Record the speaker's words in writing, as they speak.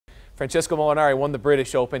Francesco Molinari won the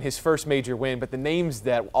British Open, his first major win, but the names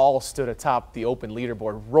that all stood atop the Open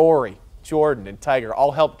leaderboard, Rory, Jordan, and Tiger,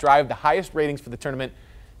 all helped drive the highest ratings for the tournament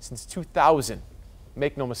since 2000.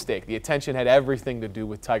 Make no mistake, the attention had everything to do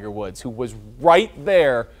with Tiger Woods, who was right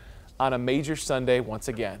there on a major Sunday once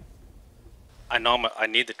again. I know I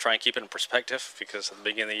need to try and keep it in perspective, because at the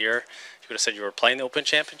beginning of the year, you would have said you were playing the Open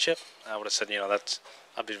Championship. I would have said,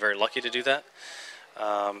 I'd be very lucky to do that.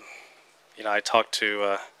 I talked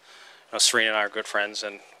to Serena and I are good friends,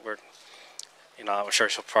 and I'm sure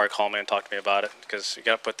she'll probably call me and talk to me about it, because you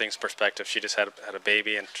got to put things in perspective. She just had a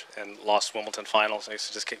baby and lost Wimbledon finals. I used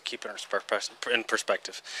to just keep it in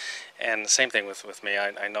perspective. And the same thing with me.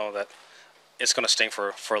 I know that it's going to sting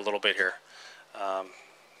for a little bit here,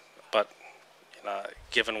 but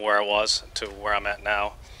given where I was to where I'm at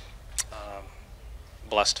now,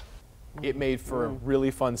 blessed. It made for a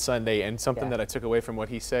really fun Sunday, and something that I took away from what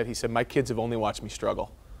he said, my kids have only watched me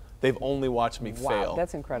struggle. They've only watched me fail. Wow,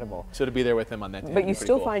 that's incredible. So to be there with him on that day. But you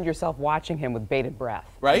still find yourself watching him with bated breath.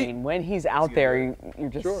 Right? I mean, when he's out there, you're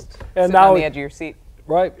just and sitting now on the edge of your seat.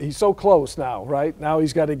 Right, he's so close now, right? Now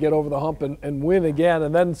he's got to get over the hump and win again,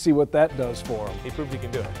 and then see what that does for him. He proved he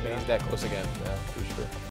can do it. He's that close again, for sure.